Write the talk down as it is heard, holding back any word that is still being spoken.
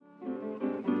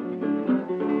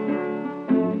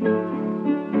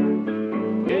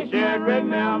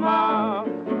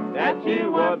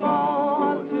were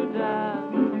born to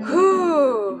dance.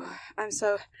 Whew. I'm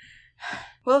so...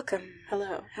 Welcome.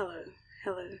 Hello. Hello.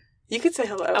 Hello. You could say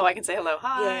hello. Oh, I can say hello.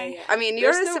 Hi. Yeah. I mean,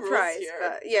 you're There's a no rules surprise, here.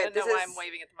 but yeah, I don't this know why is... I'm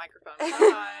waving at the microphone.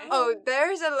 Hi. Oh,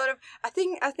 there's a lot of... I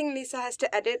think Lisa has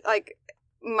to edit, like,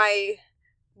 my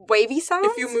wavy sounds.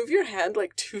 If you move your hand,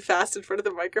 like, too fast in front of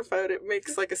the microphone, it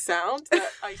makes, like, a sound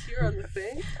that I hear on the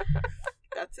thing.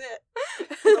 That's it.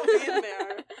 It'll be in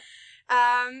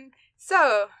there.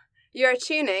 So, you're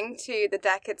tuning to the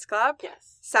Decades Club.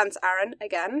 Yes. Sans Aaron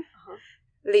again. Uh-huh.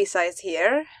 Lisa is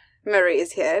here. Marie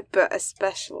is here, but a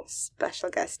special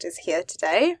guest is here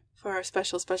today. For our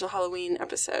special Halloween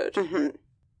episode. Mm-hmm.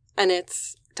 And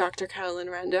it's Dr. Carolyn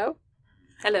Rando.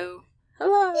 Hello.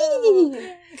 Hello.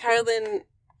 Carolyn,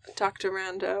 Dr.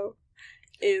 Rando,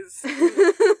 is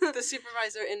the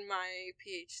supervisor in my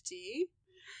PhD.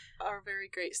 Our very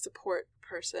great support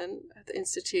person at the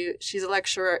Institute. She's a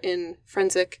lecturer in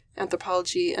forensic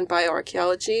anthropology and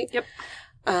bioarchaeology. Yep.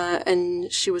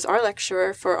 And she was our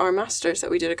lecturer for our master's that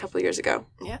we did a couple of years ago.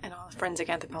 Yeah, and all forensic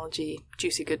anthropology,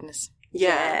 juicy goodness.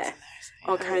 Yeah.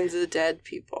 All kinds of dead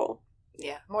people.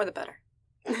 Yeah, more the better.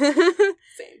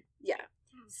 Same. Yeah.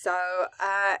 So,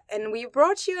 and we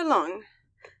brought you along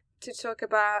to talk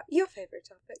about your favorite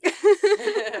topic.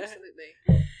 Absolutely.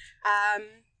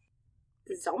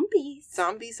 Zombies.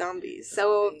 Zombies.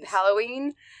 So, Zombies.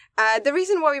 Halloween. The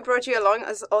reason why we brought you along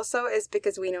is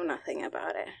because we know nothing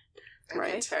about it.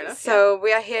 Right. Okay, fair enough. So,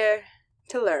 we are here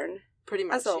to learn, Pretty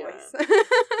much, as always. yeah.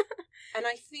 And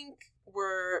I think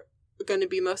we're going to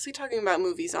be mostly talking about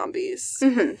movie zombies,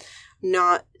 Mhm.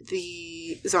 not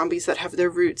the zombies that have their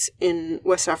roots in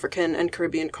West African and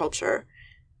Caribbean culture.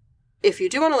 If you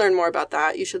do want to learn more about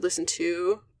that, you should listen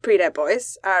to Pre-Dead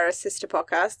Boys, our sister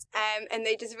podcast. And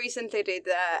they just recently did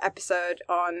the episode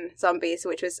on zombies,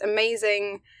 which was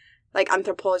amazing, like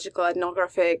anthropological,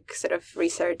 ethnographic sort of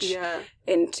research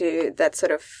into that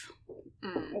sort of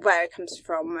where it comes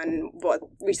from and what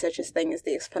researchers think is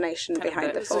the explanation Kind of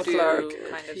behind the voodoo folklore.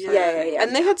 kind of Yeah.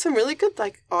 And they had some really good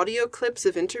like audio clips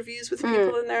of interviews with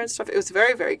people in there and stuff. It was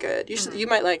very, very good. You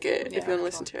might like it if you want to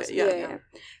listen to it. Yeah.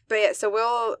 But yeah, so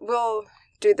we'll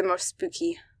do the most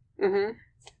spooky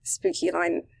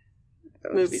line.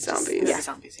 Movie zombies. Yeah.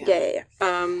 Zombies, Yeah.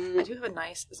 I do have a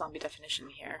nice zombie definition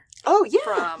here. Oh, yeah.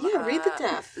 From, read the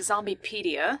def.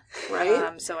 Zombiepedia.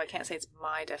 Right. So I can't say it's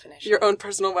my definition. Your own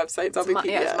personal website,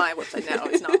 Zombiepedia. It's my website. No,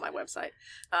 it's not my website.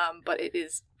 But it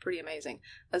is pretty amazing.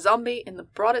 A zombie, in the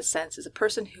broadest sense, is a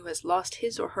person who has lost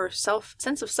his or her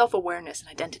sense of self-awareness and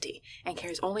identity, and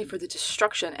cares only for the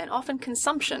destruction and often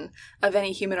consumption of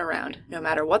any human around, no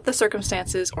matter what the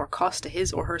circumstances or cost to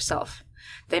his or herself.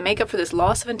 They make up for this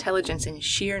loss of intelligence in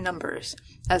sheer numbers,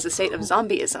 as the state of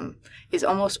zombieism is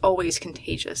almost always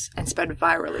contagious and spread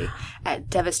virally at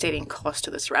devastating cost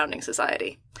to the surrounding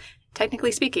society.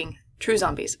 Technically speaking, true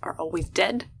zombies are always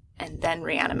dead and then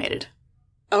reanimated.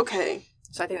 Okay.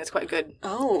 So I think that's quite a good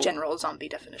general zombie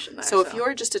definition there. So if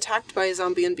you're just attacked by a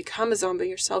zombie and become a zombie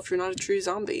yourself, you're not a true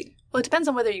zombie. Well, it depends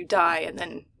on whether you die and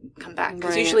then come back.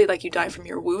 Because Right. usually, like, you die from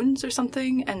your wounds or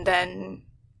something, and then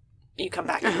you come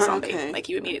back as a zombie. Okay. Like,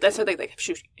 you immediately... That's how they, like,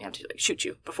 shoot you. Have to, like, shoot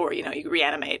you before, you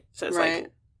reanimate. So it's Right.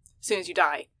 like, as soon as you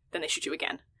die, then they shoot you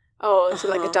again. Oh, so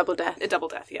like a double death. A double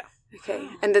death, yeah. Okay.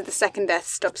 And then the second death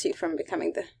stops you from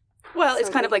becoming the... Well, it's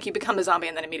kind Zombie. of like you become a zombie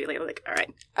and then immediately, like, all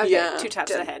right, Okay. Yeah. 2 taps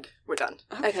to the head, we're done.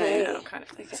 Okay. You know, kind of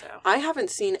thing, so... I haven't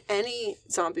seen any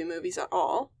zombie movies at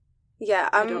all. Yeah.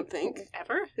 I don't think.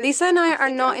 Ever? Lisa and I are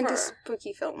think not ever. into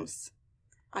spooky films.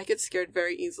 I get scared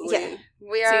very easily. Yeah.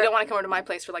 We So are... you don't want to come over to my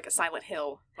place for, like, a Silent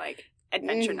Hill, like,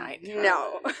 adventure night?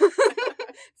 No.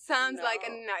 Sounds No. like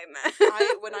a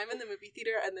nightmare. When I'm in the movie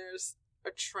theater and there's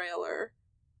a trailer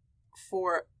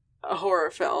for a horror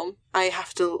film, I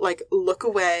have to like look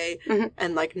away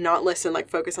and like not listen, like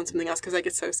focus on something else because I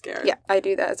get so scared. Yeah, I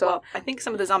do that as well. Well, I think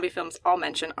some of the zombie films I'll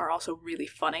mention are also really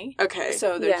funny. Okay.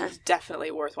 So they're Yeah. just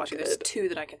definitely worth watching. There's Good. 2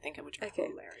 that I can think of which are Okay.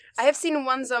 hilarious. I have seen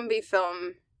one zombie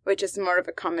film, which is more of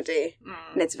a comedy,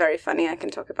 and it's very funny. I can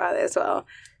talk about it as well.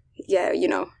 Yeah,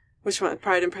 Which one?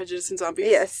 Pride and Prejudice and Zombies?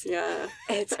 Yes. Yeah.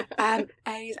 It's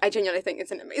I genuinely think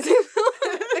it's an amazing film.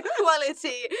 The quality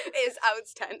is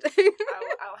outstanding.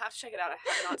 I'll have to check it out. I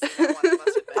have not seen that one, I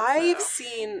must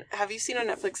admit. Have you seen on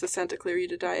Netflix the Santa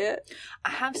Clarita Diet?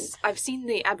 I've seen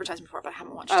the advertisement before, but I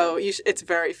haven't watched Oh, it. it's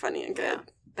very funny and good.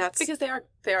 Yeah. That's Because they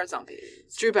are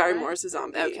zombies. Drew Barrymore's a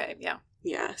zombie. Okay, yeah.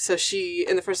 Yeah. So she,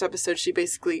 in the first episode, she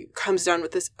basically comes down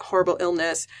with this horrible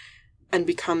illness and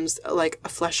becomes like a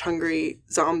flesh-hungry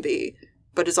zombie,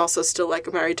 but is also still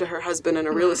like married to her husband and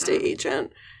a real estate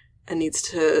agent and needs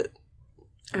to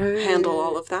handle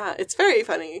all of that. It's very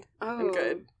funny and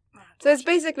good. I'll have So it's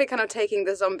basically kind of taking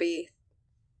the zombie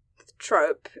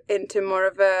trope into more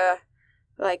of a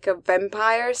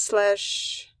vampire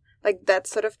slash like that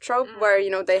sort of trope where,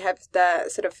 you know, they have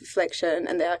that sort of affliction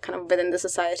and they are kind of within the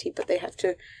society, but they have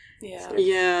to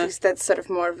use that sort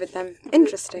of more with them.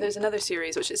 Interesting. There's another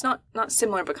series which is not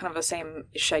similar but kind of the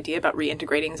same-ish idea about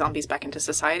reintegrating zombies back into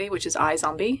society, which is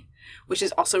iZombie, which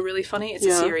is also really funny. It's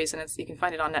a series and you can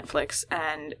find it on Netflix,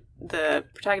 and the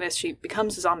protagonist, she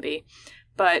becomes a zombie,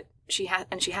 but she has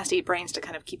to eat brains to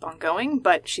kind of keep on going,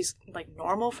 but she's like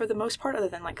normal for the most part, other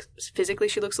than like physically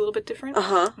she looks a little bit different.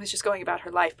 And it's just going about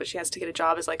her life, but she has to get a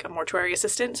job as like a mortuary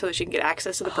assistant so that she can get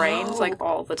access to the brains like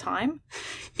all the time.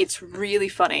 It's really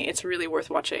funny. It's really worth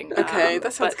watching. Okay,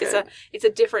 that sounds good. It's a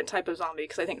different type of zombie,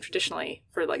 because I think traditionally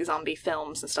for like zombie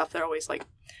films and stuff, they're always like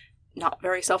not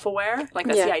very self-aware. Like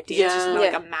that's the idea. It's just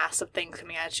like a mass of things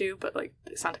coming at you, but like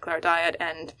Santa Clara Diet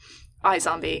and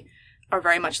iZombie are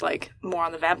very much like more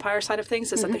on the vampire side of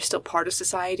things. It's that they're still part of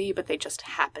society, but they just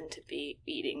happen to be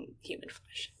eating human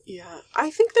flesh. Yeah.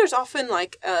 I think there's often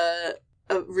like a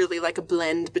really like a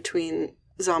blend between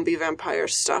zombie vampire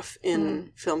stuff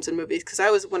in films and movies.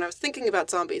 Because when I was thinking about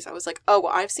zombies, I was like, oh,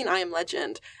 well, I've seen I Am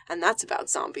Legend, and that's about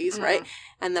zombies, right?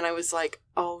 And then I was like,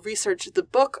 I'll research the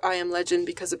book I Am Legend,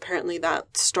 because apparently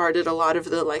that started a lot of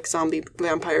the like zombie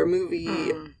vampire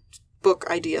movie book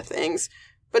idea things.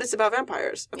 But it's about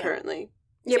vampires, apparently.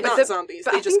 Yeah, but not zombies.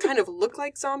 They just kind of look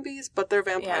like zombies, but they're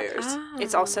vampires. Yeah.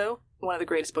 It's also one of the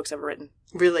greatest books ever written.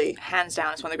 Really? Hands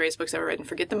down, it's one of the greatest books ever written.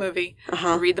 Forget the movie.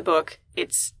 Read the book.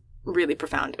 It's really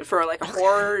profound. For like a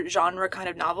horror genre kind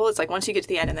of novel, it's like once you get to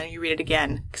the end and then you read it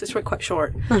again, because it's quite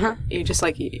short, you just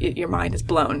like, your mind is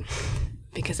blown.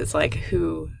 Because it's like,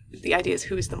 the idea is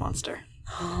who's the monster.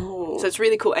 Oh. So it's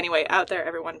really cool. Anyway, out there,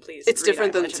 everyone, please. It's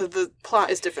different so the plot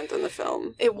is different than the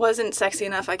film. It wasn't sexy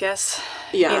enough, I guess.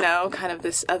 Yeah. You know, kind of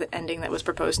this other ending that was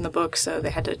proposed in the book, so they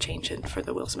had to change it for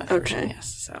the Will Smith version,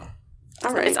 yes. So,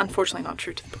 all right. It's unfortunately not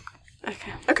true to the book.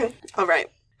 Okay. All right.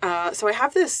 So I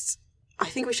have this, I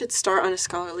think we should start on a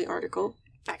scholarly article.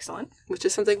 Excellent. Which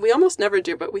is something we almost never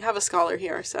do, but we have a scholar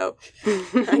here, so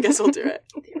I guess we'll do it.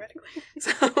 Theoretically.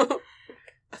 So,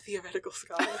 a theoretical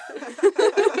scholar.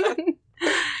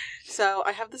 So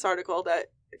I have this article that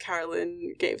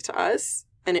Carolyn gave to us,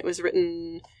 and it was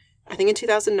written, I think in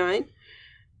 2009,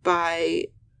 by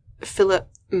Philip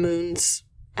Moons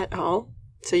et al.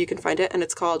 So you can find it, and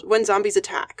it's called When Zombies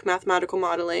Attack, Mathematical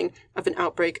Modeling of an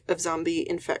Outbreak of Zombie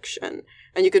Infection.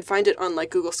 And you can find it on like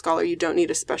Google Scholar. You don't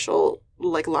need a special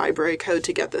like library code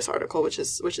to get this article, which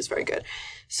is very good.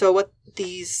 So what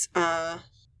these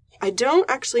I don't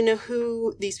actually know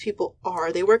who these people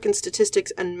are. They work in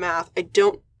statistics and math. I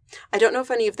don't know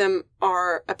if any of them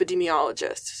are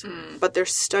epidemiologists, but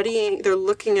they're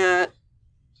looking at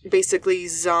basically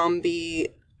zombie,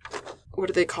 what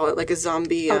do they call it? Like a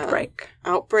zombie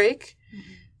outbreak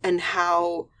and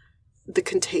how the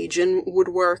contagion would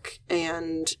work,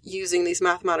 and using these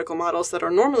mathematical models that are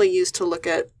normally used to look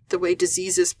at the way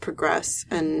diseases progress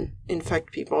and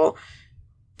infect people.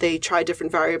 They try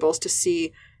different variables to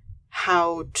see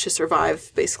how to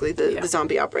survive basically the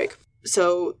zombie outbreak.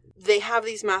 So they have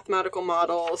these mathematical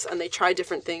models and they try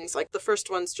different things. Like the first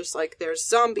one's just like there's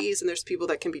zombies and there's people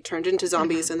that can be turned into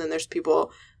zombies, and then there's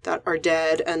people that are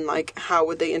dead, and like how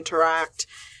would they interact?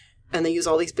 And they use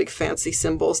all these big fancy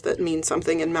symbols that mean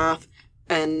something in math.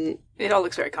 And it all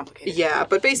looks very complicated. Yeah,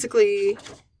 but basically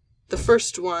the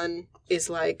first one is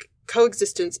like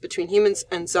coexistence between humans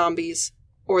and zombies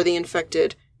or the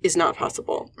infected is not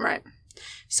possible. Right.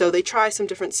 So they try some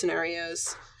different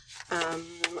scenarios.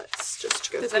 Let's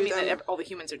just go through them. Does that mean that all the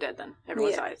humans are dead then?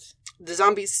 Everyone dies? The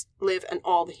zombies live and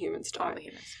all the humans die. All the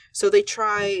humans. So they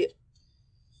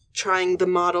trying the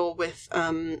model with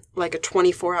like a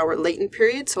 24-hour latent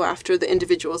period. So after the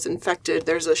individual is infected,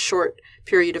 there's a short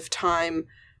period of time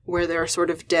where they're sort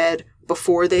of dead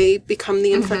before they become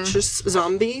the infectious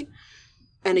zombie.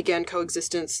 And again,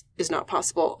 coexistence is not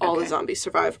possible. All the zombies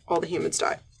survive. All the humans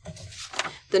die.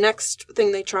 The next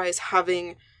thing they try is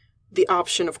having the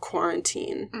option of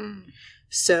quarantine.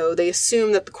 So they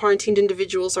assume that the quarantined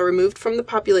individuals are removed from the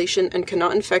population and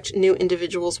cannot infect new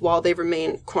individuals while they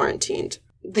remain quarantined.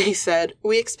 They said,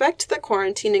 we expect that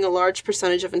quarantining a large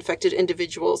percentage of infected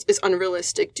individuals is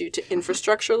unrealistic due to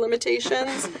infrastructure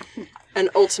limitations, and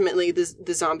ultimately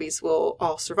the zombies will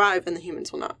all survive and the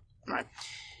humans will not. Right.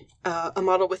 A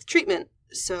model with treatment.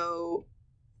 So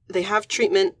they have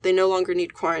treatment. They no longer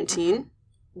need quarantine.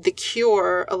 The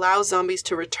cure allows zombies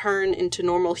to return into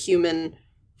normal human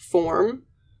form,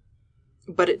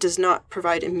 but it does not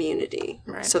provide immunity.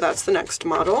 Right. So that's the next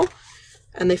model.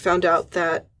 And they found out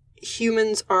that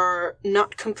humans are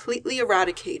not completely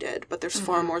eradicated, but there's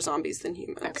far more zombies than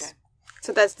humans. Okay.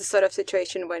 So that's the sort of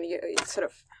situation when you're sort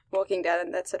of Walking Dead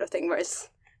and that sort of thing, where it's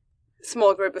a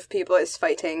small group of people is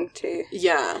fighting to...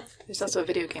 Yeah. There's also a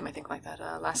video game, I think, like that,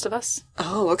 Last of Us.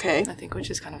 Oh, okay. I think,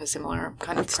 which is kind of a similar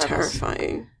kind That's of premise.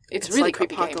 terrifying. It's really like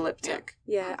creepy apocalyptic.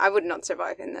 Yeah, I would not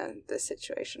survive in this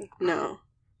situation. No.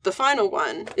 The final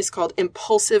one is called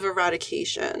impulsive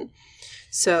eradication.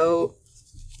 So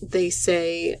they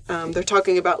say, they're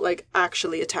talking about like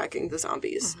actually attacking the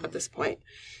zombies at this point.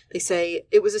 They say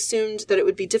it was assumed that it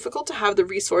would be difficult to have the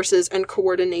resources and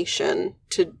coordination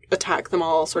to attack them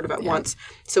all sort of at once.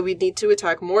 So we'd need to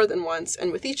attack more than once,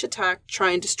 and with each attack,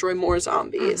 try and destroy more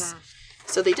zombies.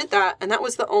 So they did that, and that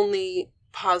was the only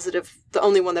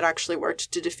one that actually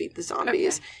worked to defeat the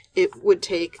zombies. Okay. It would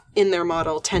take, in their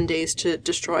model, 10 days to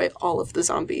destroy all of the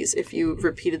zombies if you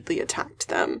repeatedly attacked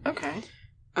them. Okay.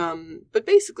 But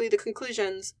basically, the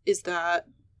conclusions is that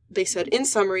they said, in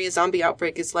summary, a zombie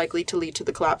outbreak is likely to lead to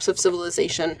the collapse of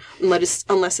civilization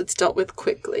unless it's dealt with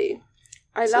quickly.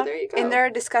 There you go. In their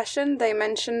discussion, they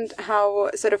mentioned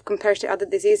how, sort of compared to other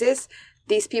diseases,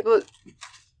 these people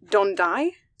don't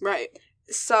die. Right.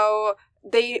 So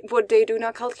what they do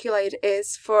not calculate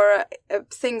is for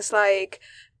things like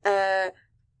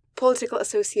political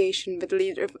association with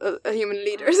human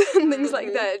leaders and things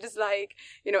like that. Just like,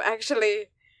 actually...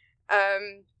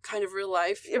 kind of real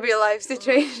life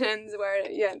situations where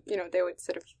they would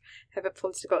sort of have a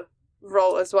political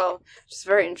role as well, which is a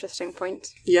very interesting point.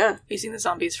 Using the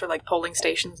zombies for like polling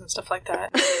stations and stuff like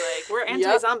that. Like, we're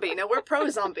anti-zombie. No, we're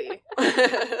pro-zombie.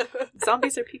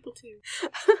 Zombies are people too.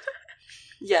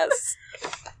 Yes.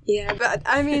 Yeah, but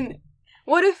I mean,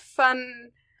 what a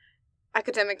fun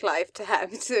academic life to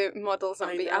have to model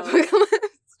zombie apocalypse.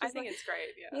 I think it's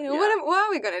great, yeah. What are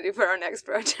we going to do for our next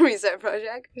research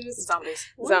project? Zombies.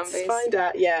 Zombies. Let's find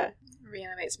out,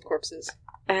 Reanimate some corpses.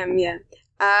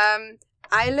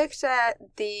 I looked at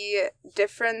the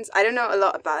difference. I don't know a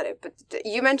lot about it, but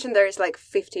you mentioned there's like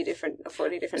 40 different types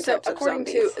of zombies. So according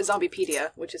to Zombiepedia,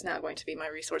 which is now going to be my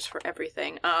resource for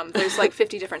everything, there's like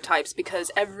 50 different types because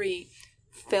every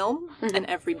film and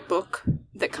every book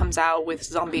that comes out with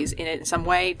zombies in it in some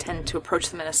way tend to approach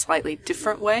them in a slightly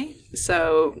different way.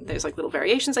 So there's like little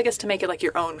variations, I guess, to make it like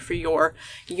your own for your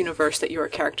universe that your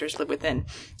characters live within.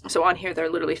 So on here there are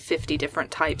literally 50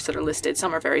 different types that are listed.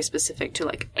 Some are very specific to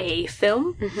like a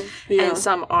film and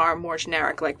some are more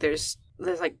generic. Like there's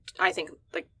like, I think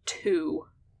like 2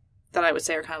 that I would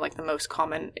say are kind of like the most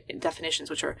common definitions,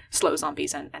 which are slow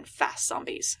zombies and fast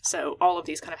zombies. So all of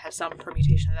these kind of have some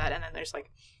permutation of that. And then there's like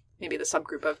maybe the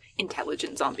subgroup of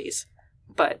intelligent zombies.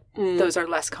 But those are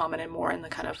less common and more in the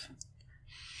kind of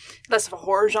less of a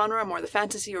horror genre, more the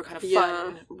fantasy or kind of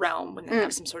fun realm when they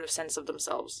have some sort of sense of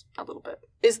themselves a little bit.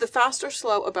 Is the fast or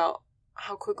slow about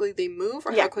how quickly they move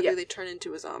or how quickly they turn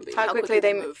into a zombie? How quickly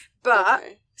they move. But...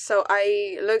 Okay. So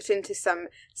I looked into some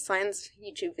science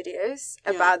YouTube videos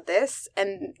about this,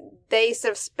 and they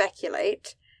sort of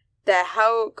speculate that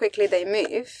how quickly they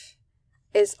move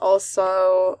is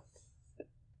also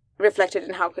reflected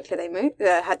in how quickly they move,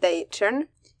 how they turn.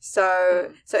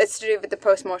 So it's to do with the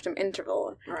post-mortem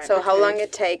interval. Right. So how long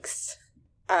it takes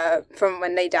from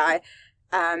when they die.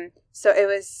 So it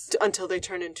was until they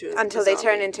turn into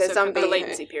a zombie. The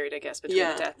latency period, I guess, between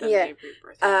death and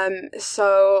rebirth.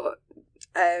 So.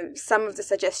 Some of the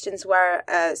suggestions were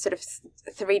sort of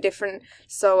 3 different.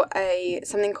 So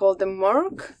something called the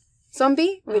morgue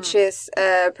zombie, which is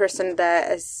a person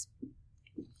that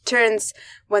turns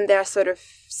when they're sort of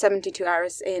 72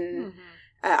 hours in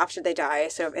after they die,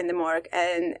 sort of in the morgue,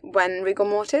 and when rigor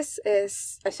mortis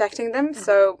is affecting them.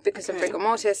 So because of rigor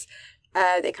mortis,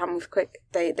 they can't move quick.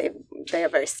 They are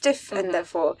very stiff and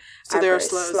therefore they're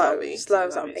slow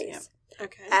zombies. Yeah.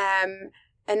 Okay.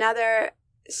 Another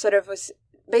sort of was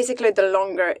basically the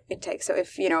longer it takes. So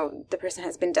if the person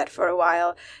has been dead for a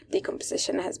while,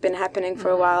 decomposition has been happening for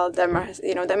a while. Their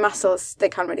muscles, they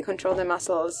can't really control their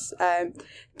muscles.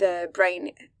 The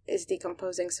brain is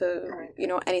decomposing, so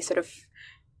any sort of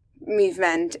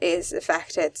movement is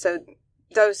affected. So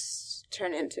those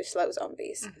turn into slow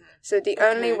zombies. So the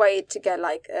only way to get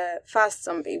like a fast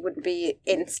zombie would be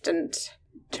instant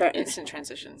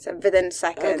transition. So within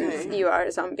seconds, you are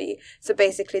a zombie. So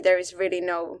basically, there is really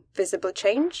no visible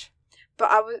change. But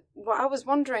what I was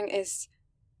wondering is,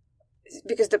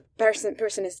 because the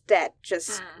person is dead,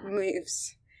 just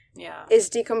moves. Yeah. Is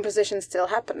decomposition still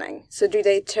happening? So do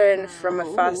they turn from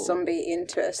a fast zombie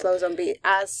into a slow zombie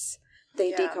as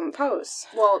they decompose?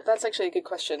 Well, that's actually a good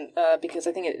question, because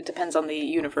I think it depends on the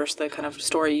universe, the kind of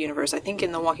story universe. I think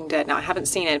in The Walking Dead, now I haven't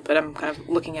seen it, but I'm kind of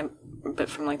looking at but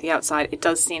from like the outside, it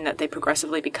does seem that they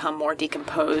progressively become more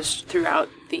decomposed throughout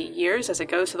the years as it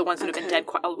goes. So the ones that have been dead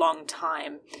quite a long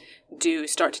time do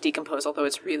start to decompose, although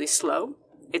it's really slow.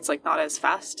 It's like not as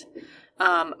fast.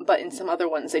 But in some other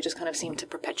ones, they just kind of seem to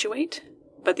perpetuate.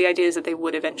 But the idea is that they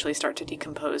would eventually start to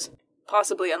decompose,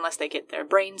 possibly unless they get their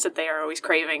brains that they are always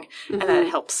craving, and that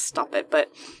helps stop it.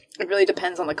 But it really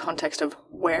depends on the context of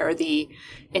where the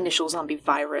initial zombie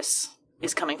virus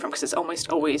is coming from, because it's almost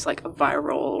always like a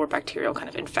viral or bacterial kind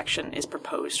of infection is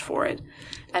proposed for it.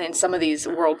 And in some of these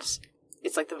worlds,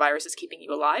 it's like the virus is keeping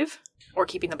you alive or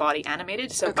keeping the body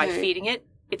animated. So by feeding it,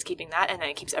 it's keeping that, and then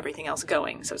it keeps everything else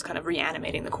going. So it's kind of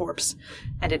reanimating the corpse,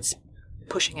 and it's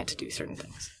pushing it to do certain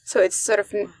things. So it's sort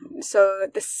of, so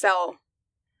the cell,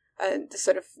 the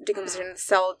sort of decomposition, the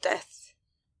cell death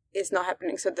is not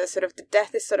happening. So the sort of, the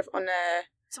death is sort of on a...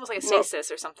 It's almost like a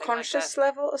stasis or something conscious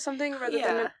like level or something, rather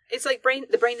than it's like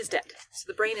the brain is dead, so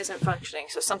the brain isn't functioning,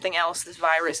 so something else, this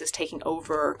virus, is taking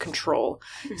over control.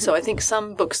 So I think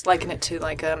some books liken it to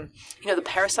like the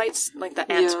parasites, like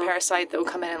the ant parasite that will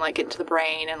come in and like get into the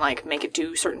brain and like make it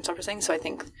do certain sort of things. So I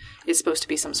think it's supposed to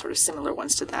be some sort of similar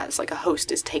ones to that. It's like a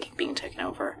host is being taken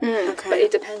over. But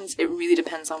it really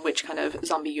depends on which kind of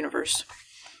zombie universe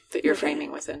that you're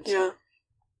framing within. So.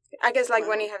 I guess, like,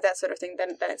 when you have that sort of thing,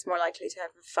 then it's more likely to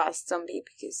have a fast zombie,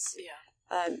 because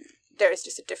there is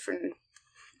just a different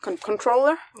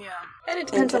controller. Yeah. And it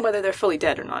depends on whether they're fully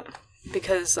dead or not.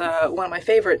 Because one of my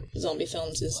favorite zombie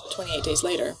films is 28 Days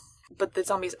Later. But the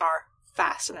zombies are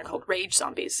fast, and they're called rage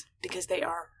zombies, because they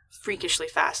are freakishly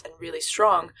fast and really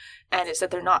strong. And it's that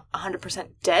they're not 100%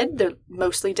 dead. They're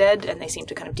mostly dead, and they seem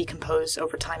to kind of decompose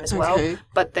over time as well.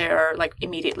 But they're like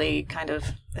immediately kind of,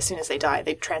 as soon as they die,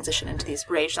 they transition into these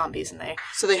rage zombies, and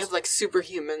so they have like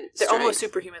superhuman They're strength. almost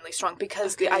superhumanly strong,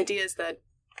 because the idea is that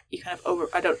you kind of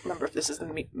I don't remember if this is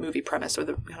the movie premise or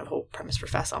the kind of whole premise for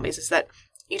fast zombies, is that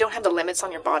you don't have the limits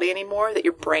on your body anymore that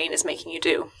your brain is making you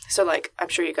do. So, like, I'm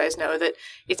sure you guys know that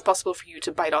it's possible for you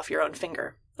to bite off your own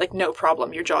finger. Like, no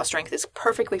problem. Your jaw strength is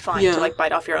perfectly fine to, like,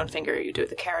 bite off your own finger. You do it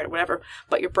with a carrot or whatever.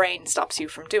 But your brain stops you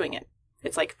from doing it.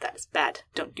 It's like, that's bad.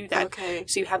 Don't do that. Okay.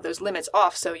 So you have those limits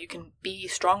off so you can be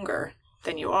stronger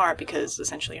than you are, because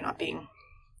essentially you're not being...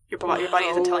 Your body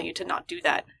isn't telling you to not do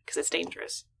that because it's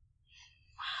dangerous.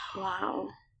 Wow.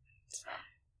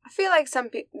 I feel like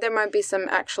there might be some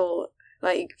actual...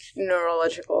 like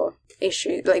neurological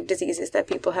issues, like diseases that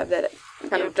people have that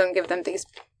kind of don't give them these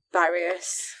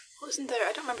barriers. Wasn't there?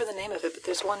 I don't remember the name of it, but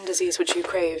there's one disease which you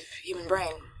crave, human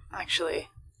brain, actually.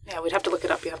 Yeah, we'd have to look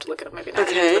it up. You have to look it up maybe not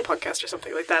in the podcast or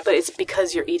something like that. But it's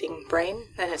because you're eating brain,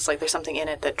 and it's like there's something in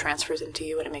it that transfers into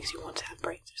you, and it makes you want to have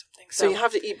brains or something. So you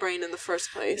have to eat brain in the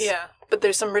first place. Yeah, but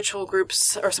there's some ritual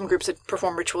groups, or some groups that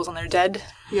perform rituals on their dead,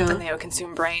 and they would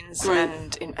consume brains,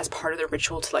 and as part of their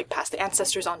ritual to like pass the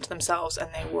ancestors on to themselves,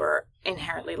 and they were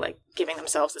inherently like giving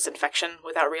themselves this infection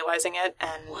without realizing it,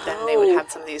 and then they would have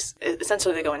some of these,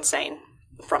 essentially they go insane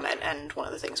from it, and one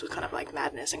of the things was kind of like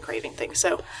madness and craving things.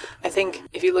 So I think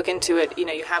if you look into it,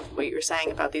 you have what you were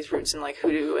saying about these roots in like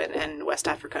hoodoo and West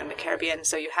Africa and the Caribbean,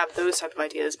 so you have those type of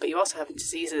ideas, but you also have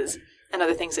diseases and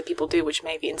other things that people do which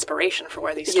may be inspiration for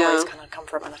where these stories kind of come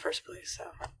from in the first place. So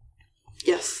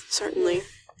yes, certainly.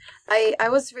 I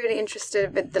was really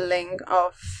interested with the link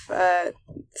of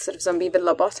sort of zombie with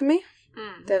lobotomy.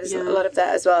 There's a lot of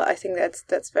that as well. I think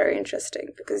that's very interesting,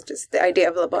 because just the idea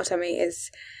of lobotomy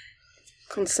is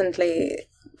constantly,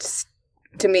 just,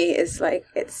 to me, is like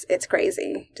it's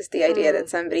crazy. Just the idea that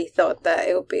somebody thought that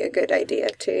it would be a good idea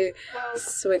to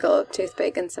swiggle a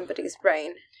toothpick in somebody's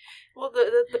brain. Well,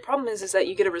 the problem is that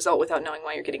you get a result without knowing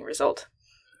why you're getting a result.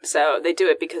 So they do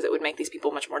it because it would make these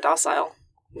people much more docile.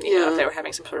 You know, if they were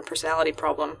having some sort of personality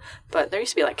problem. But there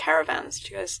used to be like caravans.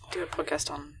 Did you guys do a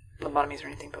podcast on lobotomies or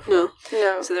anything before?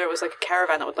 No. So there was like a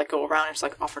caravan that would like go around and just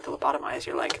like offer to lobotomize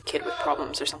your like kid with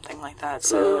problems or something like that.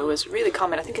 So it was really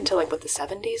common. I think until like the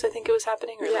 70s. I think it was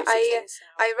happening, or late 60s.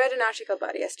 I read an article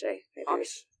about it yesterday.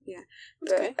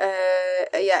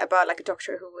 About like a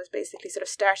doctor who was basically sort of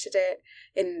started it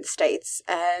in the States,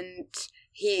 and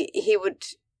he would,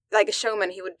 like a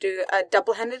showman, he would do a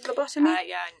double-handed lobotomy.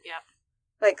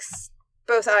 Like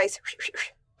both eyes,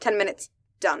 10 minutes.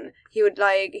 Done. He would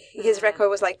his record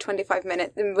was like 25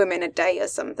 women a day or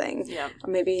something. Yeah. Or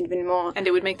maybe even more. And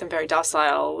it would make them very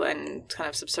docile and kind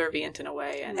of subservient in a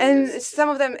way. And some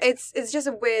of them, it's just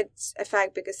a weird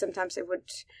effect, because sometimes it would,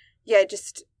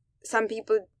 just some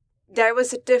people, there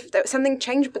was something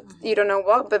changed, but you don't know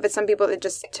what, but with some people it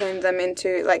just turned them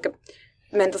into like a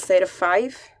mental state of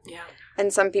 5. Yeah.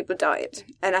 And some people died.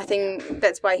 And I think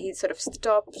that's why he sort of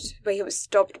stopped. But he was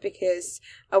stopped because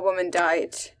a woman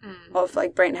died of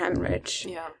like brain hemorrhage.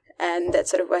 Yeah. and that's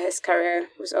sort of where his career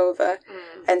was over.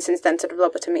 And since then, sort of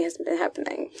lobotomy hasn't been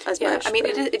happening as much. I mean,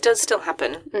 it does still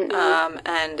happen,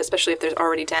 and especially if there's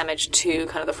already damage to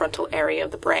kind of the frontal area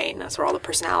of the brain, that's where all the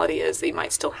personality is, they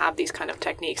might still have these kind of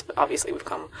techniques, but obviously we've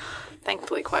come,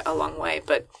 thankfully, quite a long way,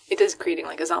 but it is creating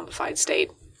like a zombified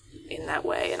state in that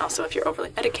way, and also if you're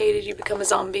overly medicated, you become a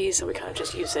zombie, so we kind of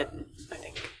just use it, I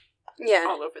think,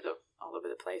 all over the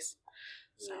place.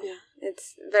 So. Yeah,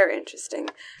 it's very interesting.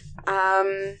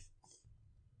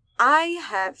 I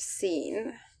have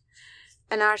seen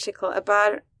an article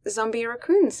about zombie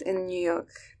raccoons in New York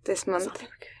this month.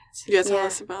 Yeah, tell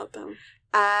us about them.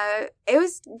 It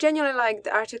was genuinely like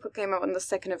the article came out on the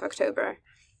 2nd of October,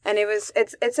 and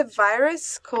it's a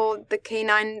virus called the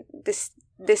canine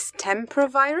distemper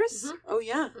virus. Mm-hmm. Oh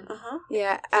yeah,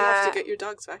 yeah. You have to get your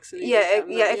dogs vaccinated.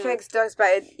 It affects dogs,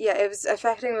 but it was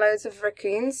affecting loads of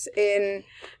raccoons in,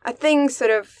 I think,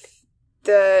 sort of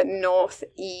the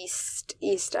northeast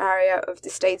area of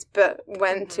the States, but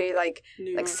went to like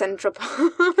central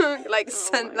like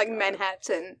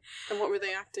Manhattan. And what were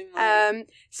they acting like?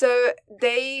 So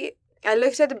I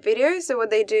looked at the video. So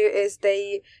what they do is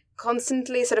they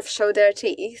constantly sort of show their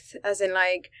teeth, as in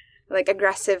like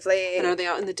aggressively. And are they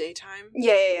out in the daytime?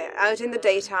 Yeah, out in the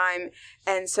daytime,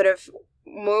 and sort of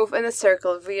move in a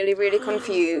circle, really, really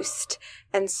confused,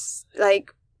 and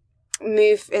like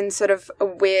move in sort of a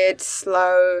weird,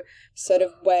 slow sort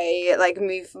of way, like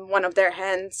move one of their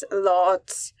hands a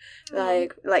lot,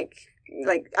 like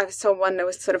I saw one that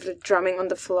was sort of drumming on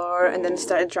the floor and then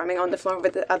started drumming on the floor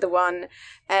with the other one,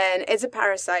 and it's a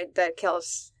parasite that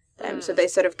kills them, so they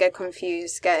sort of get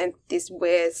confused, get in this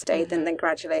weird state, and then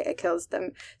gradually it kills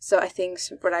them. So I think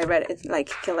what I read, it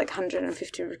like killed like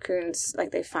 150 raccoons,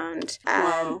 like they found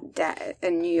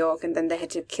in New York, and then they had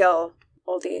to kill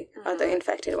all the other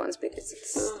infected ones because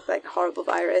it's like a horrible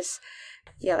virus.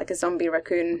 Yeah, like a zombie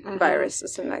raccoon virus or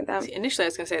something like that. See, initially I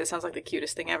was going to say, that sounds like the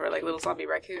cutest thing ever, like little zombie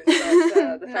raccoons. But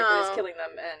the fact that it's killing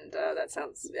them, and that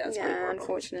sounds, it's pretty horrible.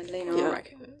 Unfortunately, no. Yeah.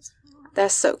 Raccoons. They're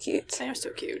so cute. They're so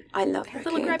cute. I love they have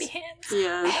raccoons. little grabby hands.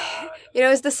 Yeah. You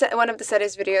know, it's one of the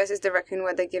saddest videos is the raccoon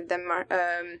where they give them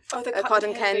the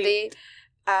cotton candy.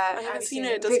 I haven't seen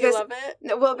it. Does he love it?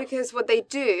 No, well, because what they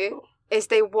do is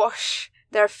they wash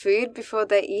their food before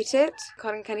they eat it.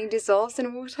 Cotton candy dissolves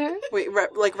in water. Wait,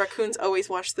 like raccoons always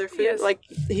wash their food? Yes. Like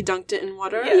he dunked it in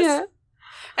water? Yes. Yeah.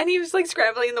 And he was like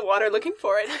scrambling in the water looking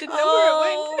for it. He didn't know where it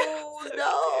went.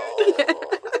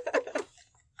 Oh, no.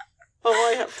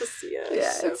 Oh, I have to see it.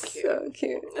 Yeah, so it's cute. so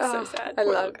cute. It's so sad. I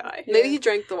Poor love little guy. Maybe he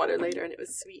drank the water later and it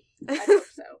was sweet. I hope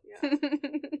so. Yeah.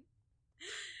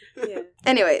 Yeah.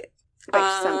 Anyway,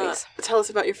 back to zombies. Tell us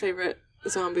about your favorite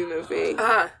zombie movie.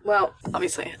 Well,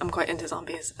 obviously, I'm quite into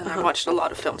zombies, and I've watched a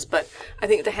lot of films, but I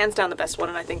think the hands down the best one,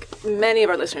 and I think many of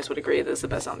our listeners would agree this is the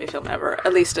best zombie film ever,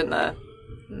 at least in the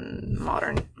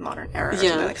modern era.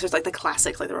 Yeah. Because there's like the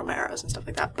classics, like the Romeros and stuff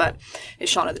like that, but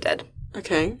it's Shaun of the Dead.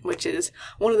 Okay. Which is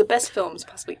one of the best films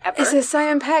possibly ever. It's a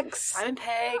Simon Pegg. Simon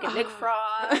Pegg and Nick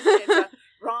Frost. It's a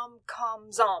Rom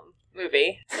Com Zom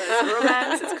movie. So it's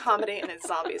romance, it's comedy, and it's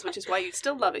zombies, which is why you'd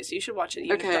still love it. So you should watch it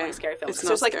even if you don't like scary films. It's not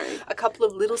there's like scary. a couple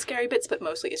of little scary bits, but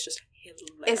mostly it's just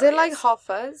hilarious. Is it like Hot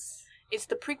Fuzz? It's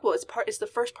the prequel. It's the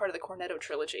first part of the Cornetto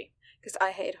trilogy. Because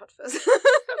I hate Hot Fuzz. Okay,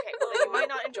 well then you might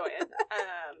not enjoy it.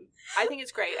 I think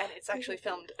it's great, and it's actually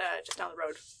filmed just down the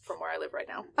road from where I live right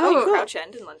now. Oh, in cool. Crouch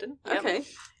End in London. Yep. Okay.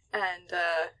 And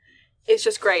it's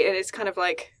just great, and it's kind of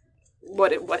like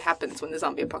what happens when the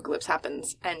zombie apocalypse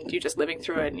happens, and you're just living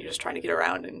through it, and you're just trying to get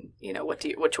around, and you know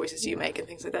what choices do you make, and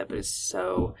things like that. But it's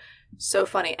so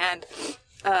funny. And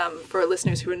for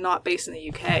listeners who are not based in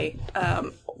the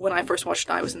UK, when I first watched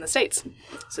it, I was in the States.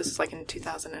 So this is like in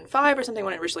 2005 or something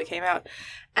when it originally came out.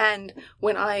 And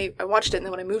when I watched it, and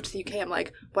then when I moved to the UK, I'm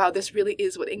like, wow, this really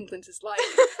is what England is like.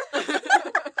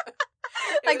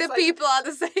 Like the people are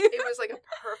the same. It was like a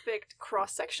perfect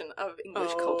cross-section of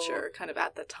English culture kind of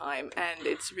at the time, and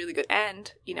it's really good.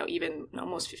 And, you know, even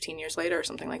almost 15 years later or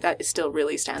something like that, it still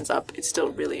really stands up. It's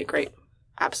still really a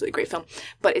absolutely great film.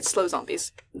 But it's slow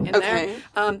zombies in there.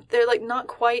 They're like not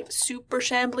quite super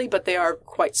shambly, but they are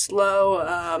quite slow,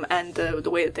 and the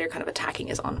way that they're kind of attacking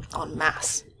is on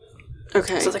masse.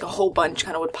 Okay. So it's like a whole bunch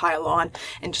kind of would pile on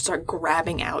and just start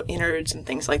grabbing out innards and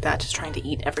things like that, just trying to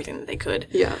eat everything that they could.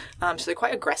 Yeah. So they're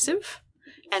quite aggressive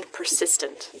and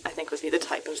persistent, I think would be the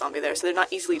type of zombie there. So they're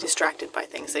not easily distracted by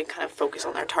things. They kind of focus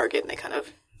on their target and they kind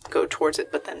of go towards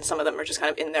it. But then some of them are just kind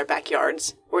of in their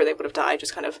backyards where they would have died,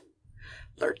 just kind of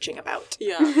lurching about.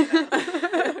 Yeah.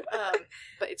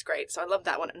 But it's great. So I love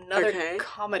that one. Another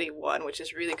comedy one, which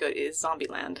is really good, is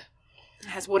Zombieland. It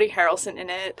has Woody Harrelson in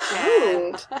it,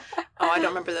 and I don't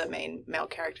remember the main male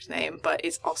character's name, but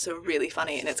it's also really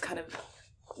funny, and it's kind of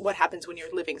what happens when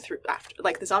you're living through after,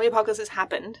 like, the zombie apocalypse has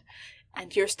happened,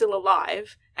 and you're still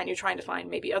alive, and you're trying to find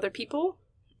maybe other people,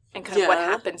 and kind of what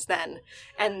happens then.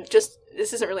 And just,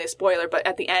 this isn't really a spoiler, but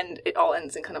at the end, it all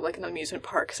ends in kind of like an amusement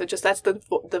park. So just that's the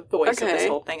voice of this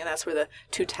whole thing, and that's where the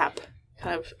 2-tap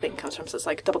kind of thing comes from. So it's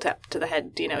like double tap to the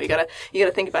head. You know, you gotta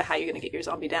think about how you're gonna get your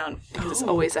zombie down, because it's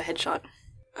always a headshot.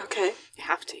 Okay. You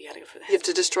have to. You gotta go for the head. You have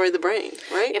to destroy the brain,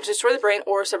 right? You have to destroy the brain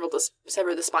or sever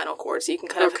the spinal cord. So you can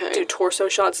kind of do torso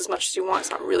shots as much as you want. It's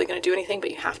not really going to do anything,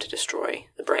 but you have to destroy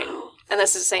the brain. Oh. And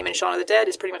this is the same in Shaun of the Dead.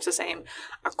 It's pretty much the same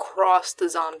across the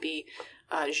zombie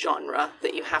genre,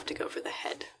 that you have to go for the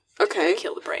head. Okay. To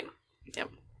kill the brain. Yep.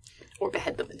 Or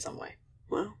behead them in some way.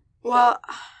 Wow. Well,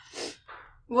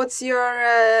 what's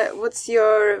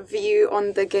your view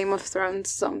on the Game of Thrones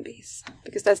zombies?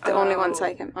 Because that's the only ones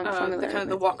I'm familiar with. Kind of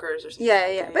the walkers or something.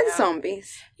 Yeah, but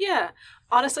zombies. Yeah.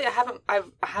 Honestly, I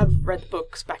have read the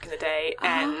books back in the day,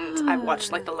 and I've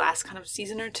watched like the last kind of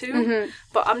season or two,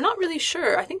 but I'm not really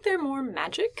sure. I think they're more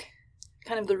magic,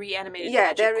 kind of the reanimated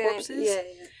magic corpses. Yeah.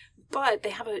 But they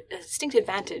have a distinct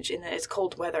advantage in that it's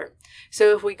cold weather.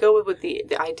 So if we go with the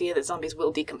idea that zombies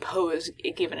will decompose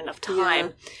given enough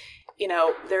time, you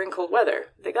know, they're in cold weather.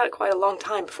 They got quite a long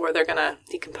time before they're going to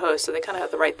decompose, so they kind of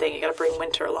have the right thing. You got to bring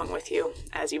winter along with you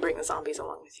as you bring the zombies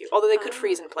along with you. Although they could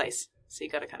freeze in place, so you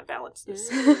got to kind of balance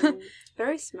this.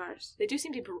 Very smart. They do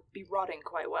seem to be rotting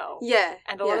quite well. Yeah.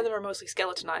 And a lot of them are mostly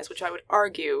skeletonized, which I would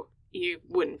argue you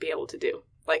wouldn't be able to do.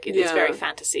 Like, it is very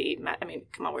fantasy. I mean,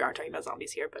 come on, we aren't talking about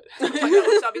zombies here, but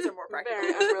zombies are more practical.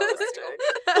 Very unrealistic.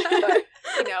 But,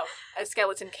 you know, a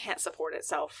skeleton can't support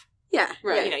itself. Yeah,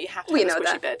 right. You know, you have to have the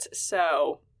squishy bits.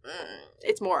 So,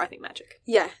 it's more, I think, magic.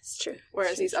 Yeah, it's true.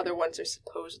 Whereas these other ones are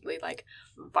supposedly, like,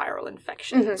 viral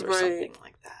infections or something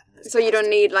like that. So you don't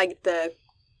need, like, the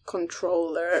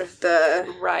controller,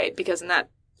 Right, because in that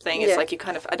thing, it's like you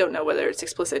kind of, I don't know whether it's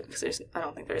explicit, because I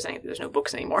don't think there's no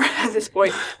books anymore at this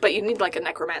point, but you need, like, a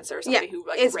necromancer or somebody who,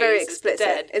 like, it's very raises explicit. the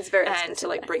dead. It's very and explicit. to,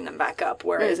 like, bring them back up.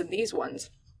 Whereas in these ones,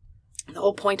 the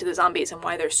whole point of the zombies and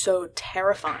why they're so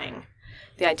terrifying,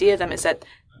 the idea of them is that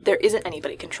there isn't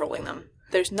anybody controlling them.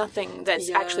 There's nothing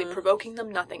that's actually provoking them,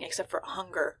 nothing except for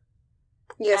hunger.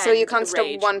 Yeah, so you can't stop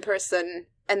one person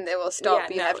and they will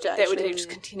stop. You have to actually... They just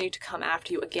continue to come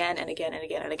after you again and again and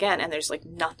again and again, and there's, like,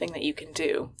 nothing that you can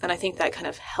do. And I think that kind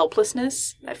of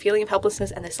helplessness, that feeling of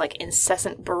helplessness, and this, like,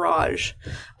 incessant barrage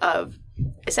of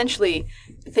essentially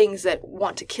things that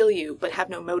want to kill you but have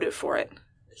no motive for it.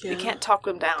 Yeah. You can't talk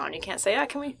them down. You can't say,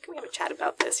 can we have a chat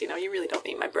about this? You know, you really don't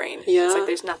need my brain. Yeah. It's like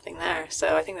there's nothing there.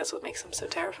 So I think that's what makes them so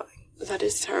terrifying. That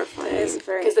is terrifying.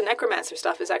 Because the necromancer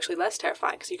stuff is actually less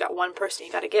terrifying, because you got one person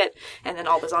you got to get, and then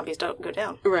all the zombies don't go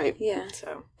down. Right. Yeah.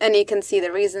 So. And you can see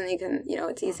the reason. You can, you know,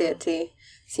 it's easier to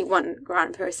see one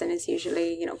ground person is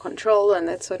usually, you know, control and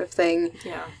that sort of thing.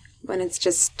 Yeah. When it's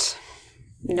just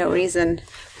no reason.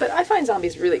 But I find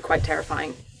zombies really quite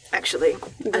terrifying, actually.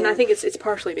 Yeah. And I think it's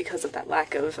partially because of that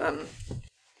lack of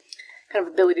kind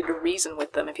of ability to reason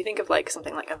with them. If you think of, like,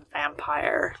 something like a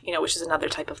vampire, you know, which is another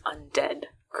type of undead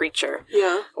creature,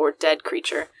 or dead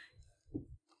creature,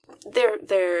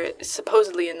 they're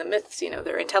supposedly in the myths, you know,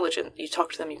 they're intelligent. You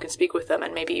talk to them, you can speak with them,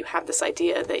 and maybe you have this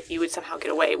idea that you would somehow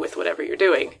get away with whatever you're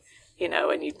doing, you know,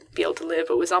 and you'd be able to live.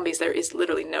 But with zombies, there is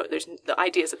literally the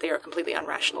idea is that they are completely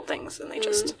unrational things, and they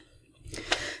just,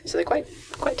 so they're quite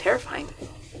terrifying.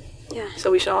 Yeah.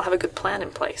 So we should all have a good plan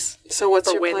in place. So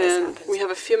what's your plan? We have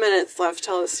a few minutes left.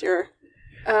 Tell us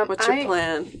what's your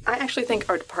plan? I actually think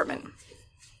our department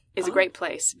is a great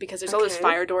place, because there's all those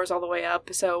fire doors all the way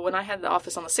up. So when I had the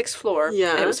office on the 6th floor, and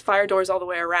it was fire doors all the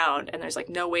way around, and there's, like,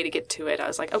 no way to get to it, I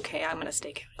was like, okay, I'm going to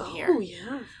stake out in here. Oh,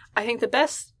 yeah. I think the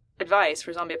best advice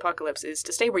for zombie apocalypse is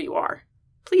to stay where you are.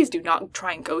 Please do not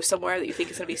try and go somewhere that you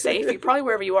think is going to be safe. You probably,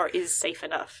 wherever you are, is safe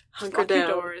enough. Hunker down.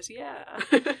 Your doors,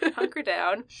 hunker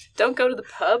down. Don't go to the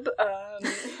pub.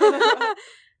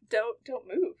 Don't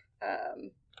move.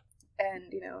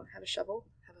 And, you know, have a shovel,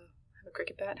 have a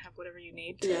cricket bat, have whatever you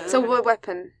need. Yeah. So what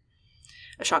weapon?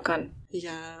 A shotgun.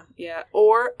 Yeah. Yeah.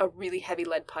 Or a really heavy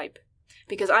lead pipe.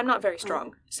 Because I'm not very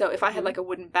strong. So if I had, like, a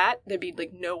wooden bat, there'd be,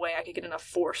 like, no way I could get enough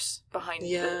force behind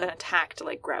an attack to,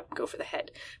 like, go for the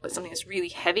head. But something that's really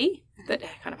heavy, that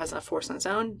kind of has enough force on its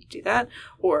own, do that.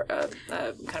 Or a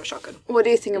kind of shotgun. What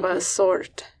do you think about a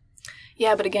sword?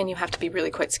 Yeah, but again, you have to be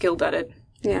really quite skilled at it.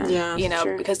 Yeah. You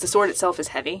know, because the sword itself is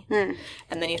heavy. And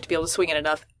then you have to be able to swing it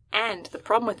enough And the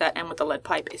problem with that and with the lead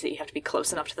pipe is that you have to be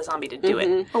close enough to the zombie to do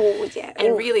it. Oh, yeah.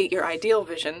 And really, your ideal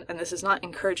vision, and this is not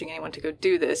encouraging anyone to go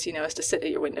do this, is to sit at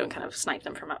your window and kind of snipe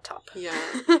them from up top. Yeah.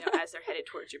 As they're headed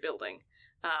towards your building,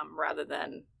 rather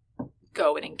than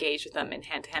go and engage with them in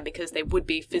hand-to-hand, because they would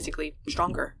be physically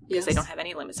stronger because they don't have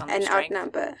any limits on their strength.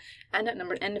 And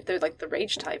outnumbered. And if they're like the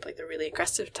rage type, like the really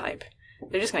aggressive type,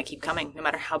 they're just going to keep coming no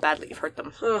matter how badly you've hurt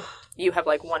them. You have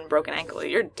like one broken ankle,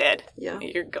 you're dead. Yeah.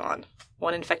 You're gone.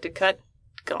 One infected cut,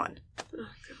 gone. Oh,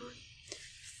 God.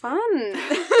 Fun.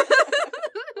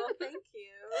 Well, thank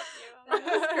you.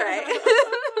 That's great.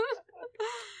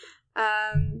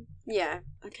 Yeah.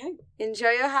 Okay. Enjoy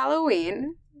your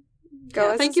Halloween.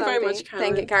 Thank you very much,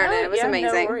 Caroline. Thank you, Caroline. It was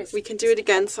amazing. No worries. We can do it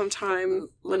again sometime.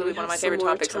 Literally one of my favorite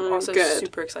topics. I'm also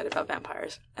super excited about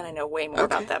vampires, and I know way more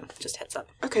about them. Just heads up.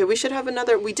 Okay, we should have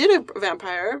another. We did a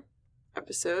vampire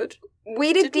episode.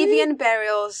 We did Deviant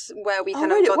Burials where we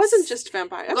kind of it wasn't just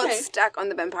vampire. Okay. Got stuck on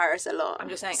the vampires a lot. I'm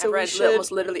just saying, I've read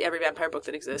almost literally every vampire book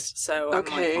that exists, so I'm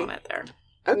like on it there.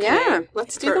 Okay. Yeah.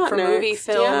 Let's do that for next. Movie,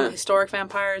 film, historic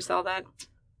vampires, all that.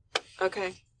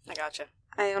 Okay. I gotcha.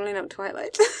 I only know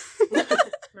Twilight.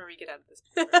 Marie, get out of this.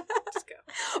 Just go.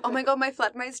 Oh my God, my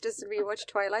flatmates just rewatched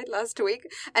Twilight last week,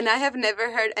 and I have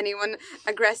never heard anyone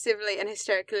aggressively and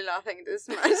hysterically laughing this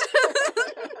much.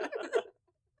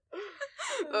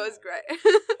 It was great.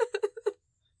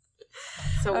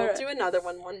 So we'll do another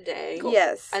one day. Cool.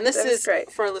 Yes. And this is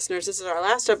great. For our listeners, this is our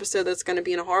last episode that's going to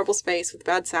be in a horrible space with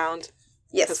bad sound.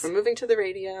 Yes. Because we're moving to the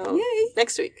radio. Yay.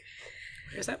 Next week.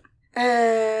 Where's that?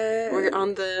 We're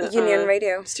on the Union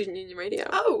Radio. Student Union Radio.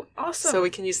 Oh, awesome. So we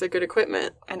can use their good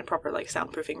equipment. And a proper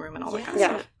soundproofing room and all that kind of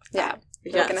stuff. Yeah.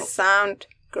 You're going to sound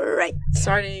great.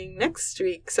 Starting next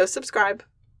week. So subscribe.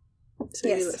 So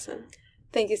you listen.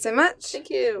 Thank you so much. Thank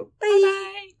you. Bye.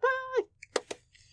 Bye.